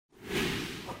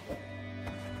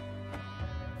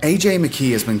AJ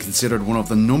McKee has been considered one of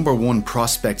the #1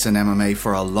 prospects in MMA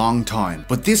for a long time,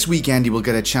 but this weekend he will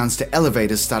get a chance to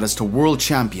elevate his status to world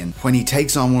champion when he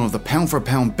takes on one of the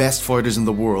pound-for-pound best fighters in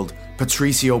the world,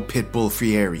 Patricio Pitbull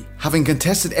Freire. Having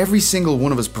contested every single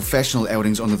one of his professional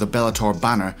outings under the Bellator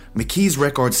banner, McKee's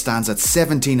record stands at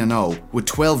 17-0, with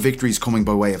 12 victories coming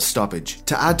by way of stoppage.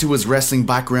 To add to his wrestling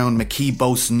background, McKee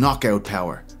boasts knockout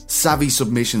power, savvy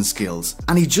submission skills,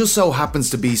 and he just so happens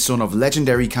to be son of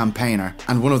legendary campaigner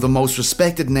and one of the most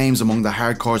respected names among the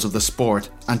hardcores of the sport,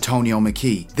 Antonio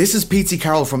McKee. This is Pete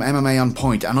Carroll from MMA On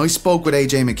Point, and I spoke with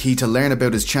AJ McKee to learn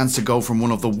about his chance to go from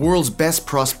one of the world's best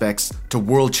prospects to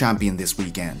world champion this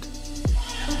weekend.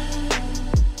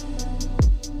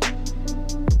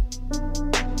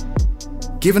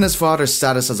 Given his father's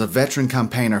status as a veteran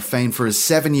campaigner famed for his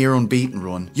 7-year unbeaten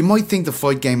run, you might think the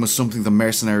fight game was something the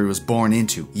mercenary was born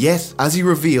into. Yet, as he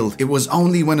revealed, it was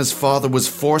only when his father was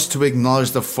forced to acknowledge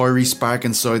the fiery spark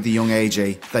inside the young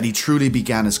AJ that he truly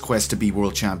began his quest to be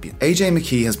world champion. AJ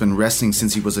McKee has been wrestling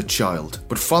since he was a child,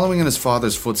 but following in his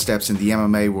father's footsteps in the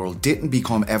MMA world didn't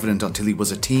become evident until he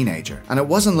was a teenager, and it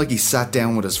wasn't like he sat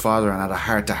down with his father and had a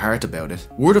heart-to-heart about it.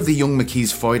 Word of the young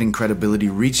McKee's fighting credibility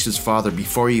reached his father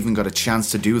before he even got a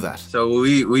chance to do that. So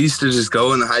we used to just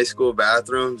go in the high school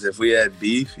bathrooms if we had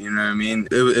beef, you know what I mean?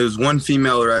 It was one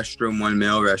female restroom, one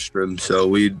male restroom. So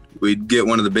we'd get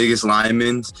one of the biggest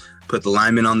linemen, put the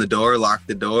lineman on the door, lock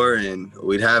the door, and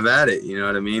we'd have at it, you know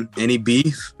what I mean? Any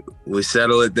beef, we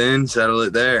settle it then, settle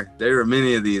it there. There were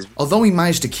many of these. Although he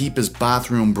managed to keep his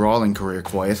bathroom brawling career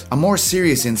quiet, a more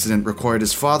serious incident required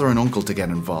his father and uncle to get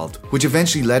involved, which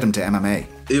eventually led him to MMA.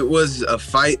 It was a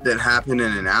fight that happened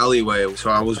in an alleyway.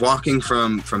 So I was walking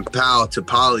from Powell to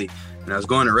Poly, and I was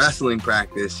going to wrestling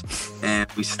practice, and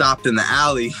we stopped in the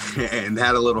alley and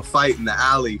had a little fight in the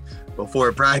alley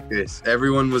before practice.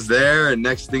 Everyone was there, and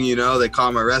next thing you know, they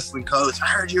call my wrestling coach, I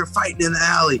heard you were fighting in the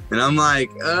alley. And I'm like,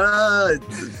 no,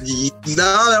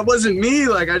 that wasn't me.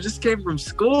 Like, I just came from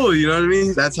school, you know what I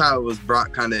mean? That's how it was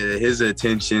brought kind of to his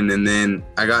attention. And then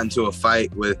I got into a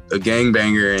fight with a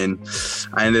gangbanger, and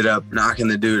I ended up knocking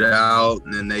the dude out.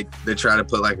 And then they tried to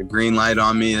put like a green light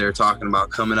on me. They were talking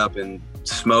about coming up and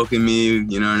smoking me,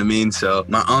 you know what I mean? So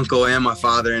my uncle and my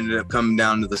father ended up coming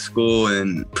down to the school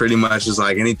and pretty much was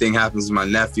like, anything happens to my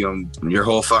nephew, your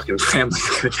whole fucking family's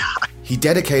gonna die. He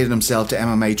dedicated himself to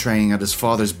MMA training at his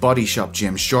father's body shop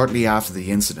gym shortly after the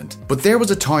incident. But there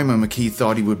was a time when McKee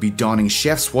thought he would be donning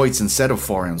chef's whites instead of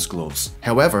 4-ounce gloves.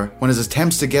 However, when his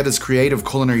attempts to get his creative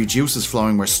culinary juices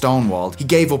flowing were stonewalled, he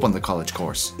gave up on the college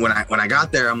course. When I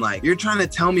got there, I'm like, you're trying to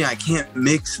tell me I can't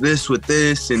mix this with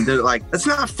this? And they're like, that's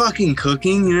not fucking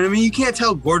cooking, you know what I mean? You can't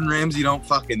tell Gordon Ramsay don't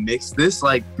fucking mix this.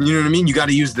 Like, you know what I mean? You got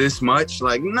to use this much.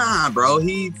 Like, nah, bro.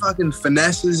 He fucking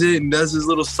finesses it and does his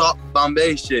little salt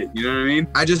Bombay shit, you know what I mean?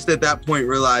 I just at that point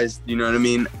realized, you know what I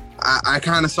mean? I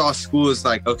kind of saw school as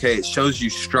like, okay, it shows you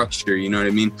structure, you know what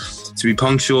I mean? To be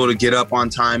punctual, to get up on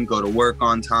time, go to work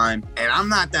on time. And I'm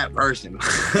not that person.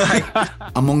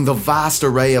 Among the vast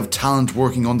array of talent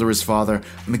working under his father,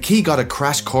 McKee got a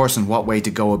crash course in what way to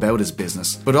go about his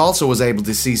business, but also was able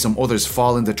to see some others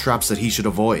fall into traps that he should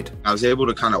avoid. I was able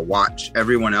to kind of watch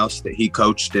everyone else that he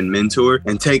coached and mentored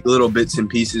and take little bits and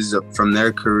pieces from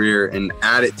their career and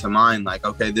add it to mine. Like,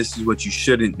 okay, this is what you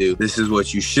shouldn't do. This is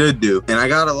what you should do. And I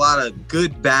got a lot of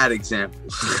good, bad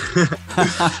examples.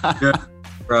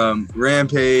 From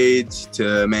Rampage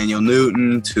to Emmanuel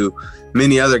Newton to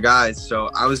many other guys. So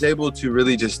I was able to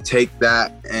really just take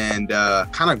that and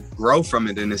kind of grow from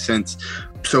it in a sense.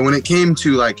 So when it came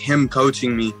to like him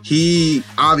coaching me, he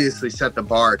obviously set the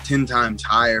bar 10 times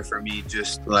higher for me,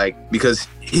 just like because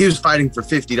he was fighting for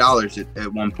 $50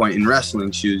 at one point in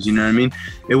wrestling shoes, you know what I mean?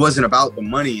 It wasn't about the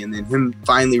money. And then him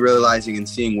finally realizing and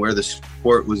seeing where the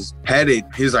sport was headed,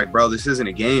 he was like, bro, this isn't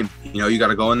a game. You know, you got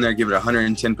to go in there, give it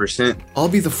 110%. I'll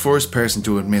be the first person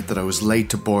to admit that I was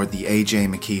late to board the AJ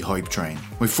McKee hype train.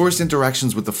 My first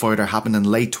interactions with the fighter happened in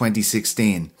late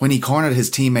 2016 when he cornered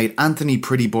his teammate Anthony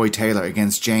Pretty Boy Taylor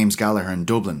against James Gallagher in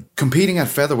Dublin. Competing at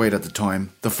featherweight at the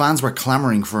time, the fans were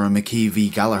clamouring for a McKee v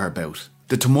Gallagher bout.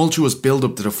 The tumultuous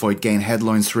build-up to the fight gained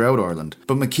headlines throughout Ireland,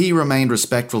 but McKee remained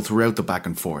respectful throughout the back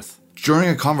and forth. During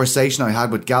a conversation I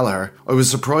had with Gallagher, I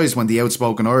was surprised when the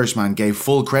outspoken Irishman gave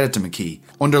full credit to McKee,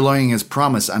 underlying his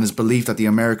promise and his belief that the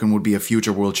American would be a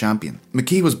future world champion.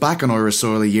 McKee was back on Irish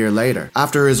soil a year later.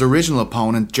 After his original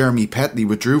opponent, Jeremy Petley,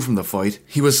 withdrew from the fight,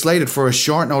 he was slated for a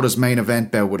short-notice main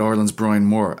event bout with Ireland's Brian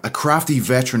Moore, a crafty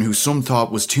veteran who some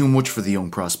thought was too much for the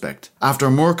young prospect. After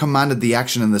Moore commanded the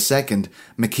action in the second,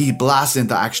 McKee blasted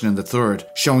into action in the third,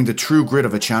 showing the true grit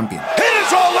of a champion. It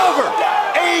is all over!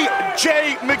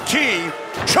 AJ McKee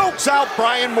chokes out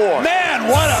Brian Moore. Man,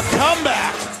 what a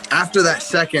comeback! After that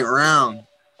second round,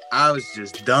 I was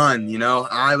just done, you know.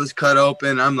 I was cut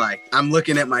open. I'm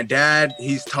looking at my dad.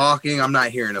 He's talking. I'm not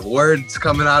hearing a word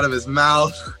coming out of his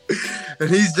mouth. And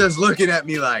he's just looking at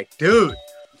me like, dude,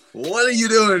 what are you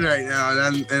doing right now?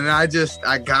 And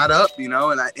I got up, you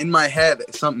know, and in my head,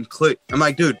 something clicked. I'm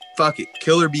like, dude, fuck it.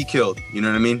 Kill or be killed. You know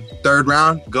what I mean? Third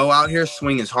round, go out here,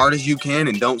 swing as hard as you can,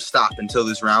 and don't stop until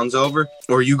this round's over,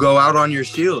 or you go out on your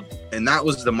shield. And that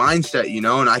was the mindset, you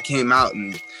know, and I came out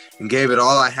and gave it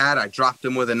all I had. I dropped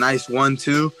him with a nice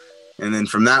 1-2. And then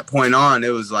from that point on, it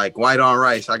was like white on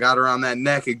rice. I got around that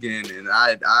neck again, and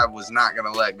I was not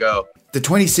going to let go. The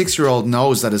 26-year-old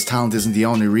knows that his talent isn't the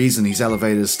only reason he's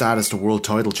elevated his status to world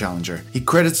title challenger. He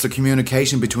credits the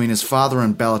communication between his father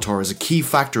and Bellator as a key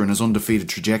factor in his undefeated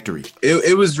trajectory.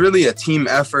 It was really a team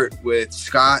effort with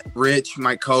Scott, Rich,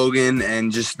 Mike Hogan,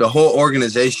 and just the whole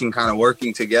organization kind of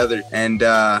working together. And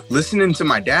listening to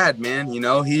my dad, man, you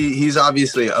know, he's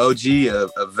obviously an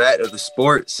OG, a vet of the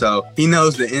sport. So he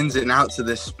knows the ins and outs of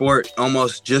this sport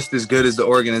almost just as good as the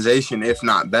organization, if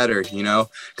not better, you know,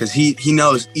 because he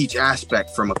knows each aspect,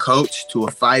 from a coach to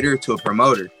a fighter to a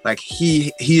promoter. Like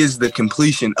he is the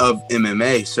completion of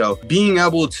MMA. So being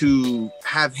able to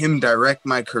have him direct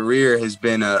my career has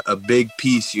been a big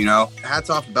piece, you know. Hats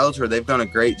off to Bellator. They've done a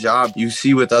great job. You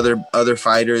see with other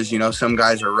fighters, you know, some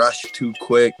guys are rushed too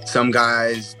quick. Some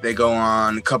guys, they go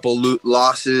on a couple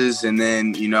losses and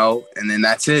then, you know, and then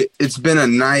that's it. It's been a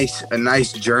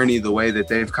nice journey the way that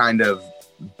they've kind of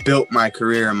built my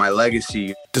career and my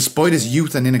legacy. Despite his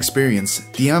youth and inexperience,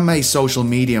 the MMA social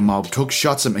media mob took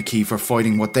shots at McKee for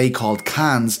fighting what they called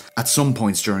cans at some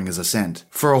points during his ascent.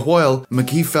 For a while,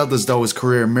 McKee felt as though his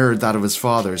career mirrored that of his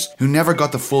father's, who never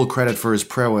got the full credit for his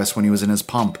prowess when he was in his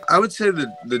pomp. I would say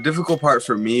the difficult part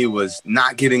for me was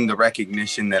not getting the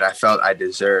recognition that I felt I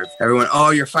deserved. Everyone,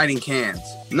 oh, you're fighting cans.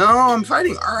 No, I'm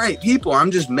fighting all right people.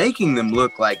 I'm just making them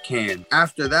look like cans.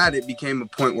 After that, it became a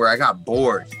point where I got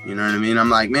bored. You know what I mean? I'm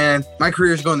like, man, my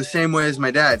career's going the same way as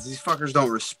my dad's. These fuckers don't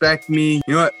respect me.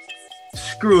 You know what?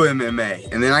 Screw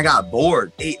MMA. And then I got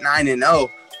bored. 8-9-0,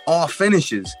 all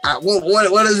finishes.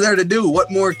 What is there to do? What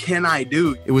more can I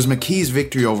do? It was McKee's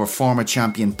victory over former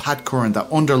champion Pat Curran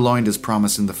that underlined his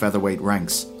promise in the featherweight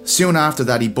ranks. Soon after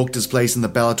that, he booked his place in the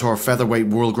Bellator Featherweight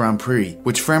World Grand Prix,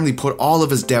 which firmly put all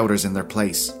of his doubters in their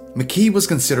place. McKee was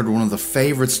considered one of the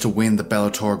favourites to win the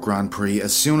Bellator Grand Prix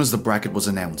as soon as the bracket was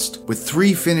announced. With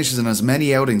 3 finishes and as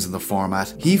many outings in the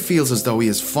format, he feels as though he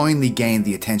has finally gained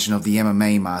the attention of the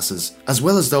MMA masses, as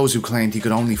well as those who claimed he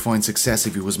could only find success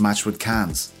if he was matched with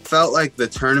cans. Felt like the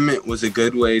tournament was a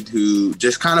good way to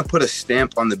just kind of put a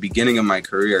stamp on the beginning of my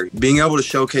career. Being able to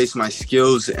showcase my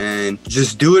skills and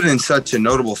just do it in such a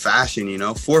notable fashion, you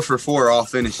know, 4 for 4 all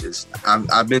finishes.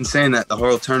 I've been saying that the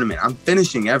whole tournament. I'm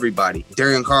finishing everybody.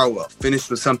 Darian Carwell finished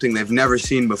with something they've never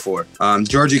seen before.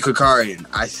 Georgi Kakarian,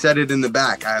 I said it in the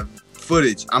back. I have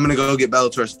footage. I'm going to go get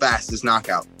Bellator's fastest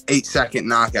knockout. 8-second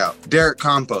knockout. Derek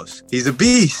Campos, he's a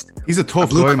beast. He's a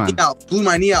tough guy, man. Blew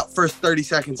my knee out first 30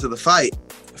 seconds of the fight.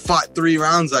 Fought 3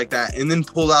 rounds like that and then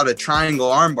pulled out a triangle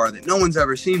armbar that no one's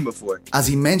ever seen before. As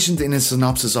he mentioned in his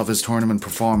synopsis of his tournament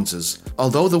performances,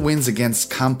 although the wins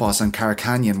against Campos and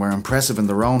Karakhanyan were impressive in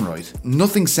their own right,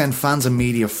 nothing sent fans and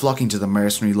media flocking to the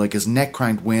mercenary like his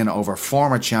neck-cranked win over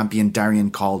former champion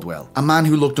Darian Caldwell, a man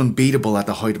who looked unbeatable at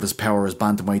the height of his power as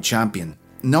bantamweight champion.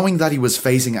 Knowing that he was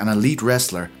facing an elite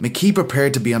wrestler, McKee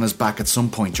prepared to be on his back at some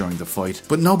point during the fight,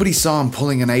 but nobody saw him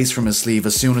pulling an ace from his sleeve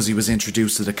as soon as he was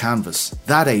introduced to the canvas.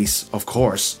 That ace, of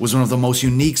course, was one of the most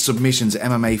unique submissions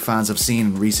MMA fans have seen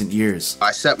in recent years.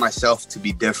 I set myself to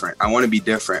be different. I want to be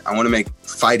different. I want to make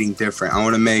fighting different. I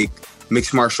want to make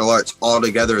mixed martial arts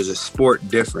altogether as a sport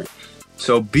different.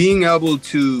 So being able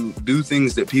to do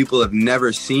things that people have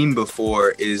never seen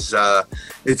before is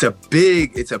it's a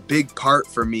big part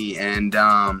for me. And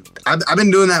I've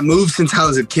been doing that move since I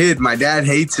was a kid. My dad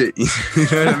hates it. You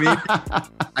know what I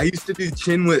mean? I used to do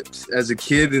chin whips as a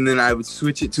kid, and then I would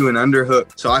switch it to an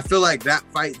underhook. So I feel like that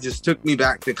fight just took me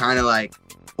back to kind of like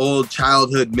old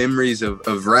childhood memories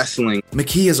of wrestling.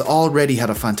 McKee has already had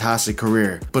a fantastic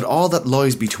career, but all that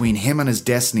lies between him and his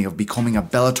destiny of becoming a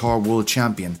Bellator world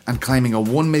champion and claiming a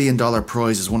 $1 million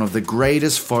prize is one of the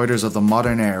greatest fighters of the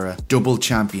modern era, double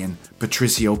champion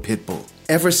Patricio Pitbull.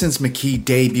 Ever since McKee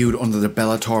debuted under the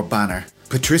Bellator banner,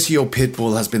 Patricio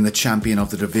Pitbull has been the champion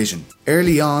of the division.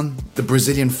 Early on, the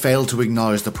Brazilian failed to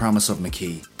acknowledge the promise of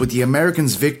McKee, but the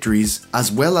American's victories,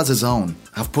 as well as his own,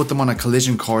 have put them on a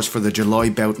collision course for the July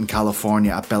bout in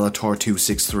California at Bellator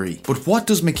 263. But what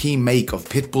does McKee make of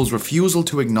Pitbull's refusal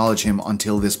to acknowledge him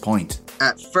until this point?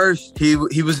 At first, he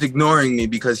was ignoring me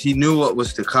because he knew what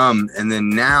was to come. And then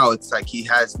now it's like he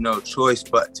has no choice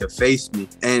but to face me.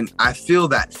 And I feel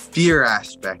that fear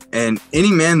aspect. And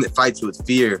any man that fights with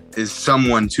fear is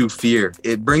someone to fear.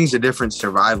 It brings a different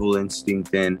survival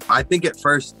instinct in. I think at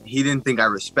first he didn't think I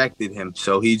respected him.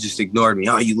 So he just ignored me.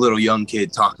 Oh, you little young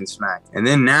kid talking smack. And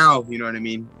then now, you know what I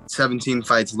mean? 17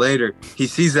 fights later, he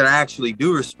sees that I actually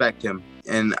do respect him.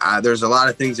 And there's a lot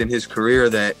of things in his career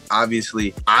that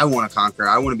obviously I want to conquer.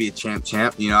 I want to be a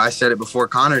champ. You know, I said it before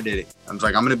Conor did it. I was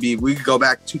like, we could go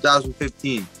back to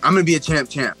 2015. I'm going to be a champ.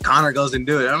 Conor goes and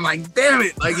do it. I'm like, damn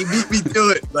it. Like, he beat me to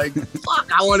it. Like,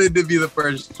 fuck, I wanted to be the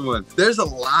first one. There's a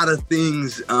lot of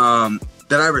things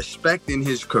that I respect in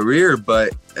his career.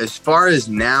 But as far as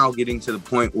now getting to the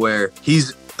point where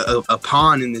he's a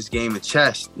pawn in this game of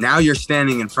chess, now you're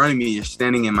standing in front of me, you're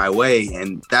standing in my way,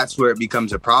 and that's where it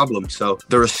becomes a problem. So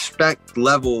the respect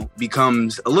level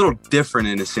becomes a little different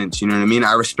in a sense, you know what I mean?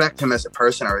 I respect him as a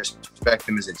person, I respect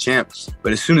him as a champ,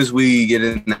 but as soon as we get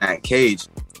in that cage,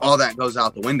 all that goes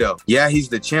out the window. Yeah, he's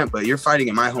the champ, but you're fighting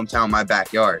in my hometown, my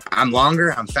backyard. I'm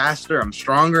longer, I'm faster, I'm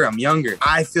stronger, I'm younger.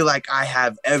 I feel like I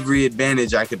have every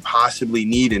advantage I could possibly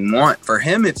need and want. For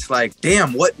him, it's like,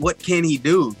 damn, what can he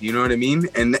do? You know what I mean?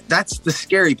 And that's the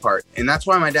scary part. And that's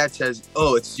why my dad says,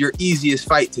 oh, it's your easiest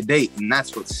fight to date. And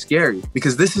that's what's scary,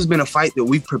 because this has been a fight that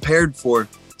we've prepared for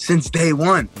since day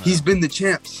one. He's been the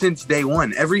champ since day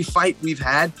one. Every fight we've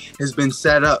had has been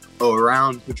set up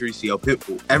around Patricio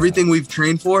Pitbull. Everything we've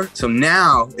trained for. So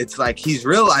now it's like he's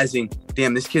realizing,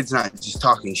 damn, this kid's not just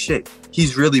talking shit.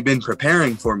 He's really been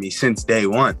preparing for me since day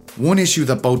one. One issue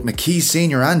that both McKee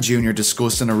Sr. and Jr.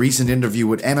 discussed in a recent interview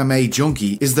with MMA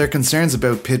Junkie is their concerns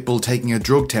about Pitbull taking a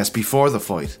drug test before the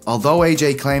fight. Although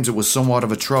AJ claims it was somewhat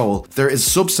of a troll, there is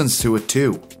substance to it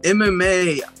too.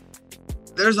 MMA,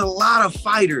 there's a lot of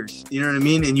fighters, you know what I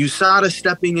mean? And USADA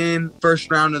stepping in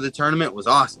first round of the tournament was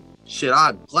awesome. Shit,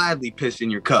 I'd gladly piss in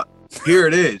your cup. Here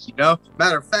it is, you know?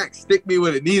 Matter of fact, stick me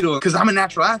with a needle because I'm a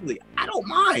natural athlete. I don't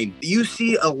mind. You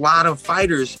see a lot of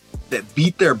fighters that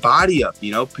beat their body up,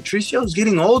 you know? Patricio's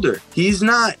getting older. He's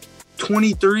not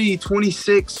 23,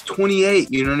 26, 28,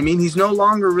 you know what I mean? He's no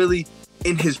longer really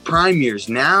in his prime years.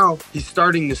 Now he's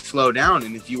starting to slow down,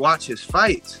 and if you watch his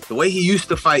fights, the way he used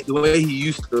to fight, the way he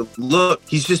used to look,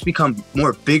 he's just become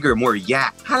more bigger, more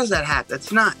yak. How does that happen?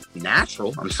 That's not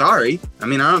natural. I'm sorry. I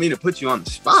mean, I don't mean to put you on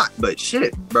the spot, but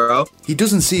shit, bro. He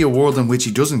doesn't see a world in which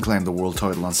he doesn't claim the world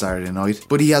title on Saturday night,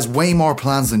 but he has way more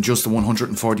plans than just the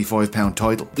 145-pound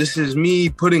title. This is me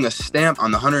putting a stamp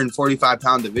on the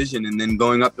 145-pound division and then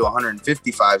going up to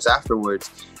 155s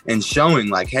afterwards and showing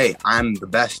like, hey, I'm the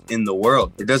best in the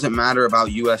world. It doesn't matter about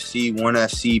UFC,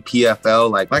 1FC, PFL.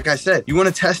 Like I said, you want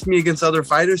to test me against other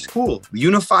fighters? Cool.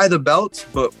 Unify the belts,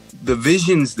 but the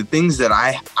visions, the things that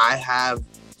I have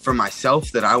for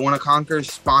myself that I want to conquer,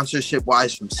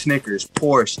 sponsorship-wise, from Snickers,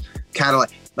 Porsche, Cadillac.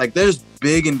 Like, there's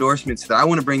big endorsements that I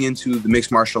want to bring into the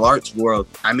mixed martial arts world.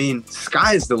 I mean,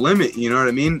 sky is the limit, you know what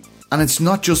I mean? And it's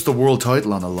not just the world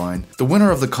title on the line. The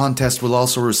winner of the contest will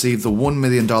also receive the $1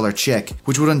 million check,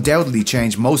 which would undoubtedly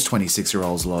change most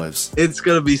 26-year-olds' lives. It's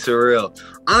gonna be surreal.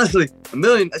 Honestly, $1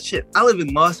 million, shit, I live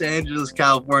in Los Angeles,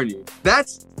 California.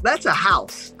 That's a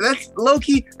house. That's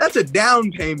low-key, that's a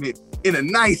down payment in a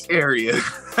nice area.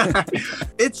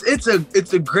 It's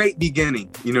a great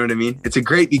beginning. You know what I mean? It's a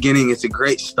great beginning. It's a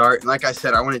great start. And like I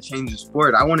said, I want to change the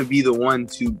sport. I want to be the one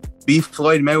to be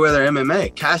Floyd Mayweather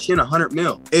MMA, cash in 100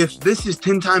 mil. If this is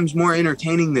 10 times more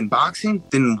entertaining than boxing,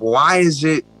 then why is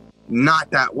it not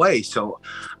that way? So,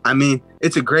 I mean,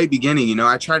 it's a great beginning. You know,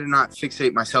 I try to not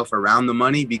fixate myself around the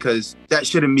money because that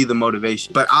shouldn't be the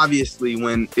motivation. But obviously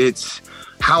when it's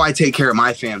how I take care of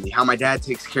my family, how my dad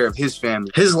takes care of his family.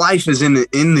 His life is in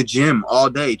the gym all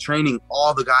day, training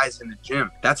all the guys in the gym.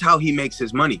 That's how he makes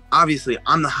his money. Obviously,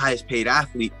 I'm the highest paid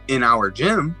athlete in our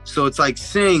gym. So it's like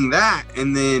saying that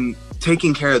and then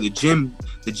taking care of the gym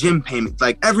payment,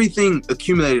 like everything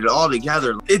accumulated all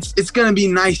together. It's going to be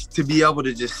nice to be able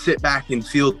to just sit back and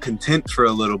feel content for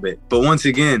a little bit. But once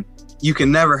again, you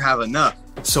can never have enough.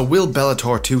 So will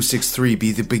Bellator 263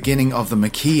 be the beginning of the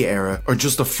McKee era or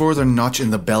just a further notch in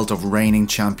the belt of reigning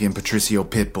champion Patricio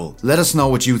Pitbull? Let us know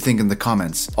what you think in the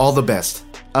comments. All the best.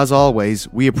 As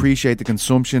always, we appreciate the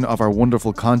consumption of our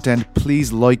wonderful content.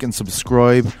 Please like and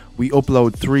subscribe. We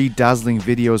upload 3 dazzling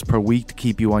videos per week to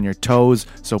keep you on your toes,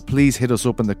 so please hit us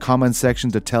up in the comment section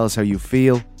to tell us how you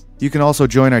feel. You can also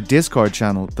join our Discord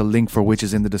channel, the link for which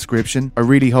is in the description. I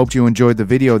really hoped you enjoyed the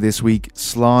video this week.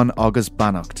 Slán agus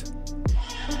Beannacht.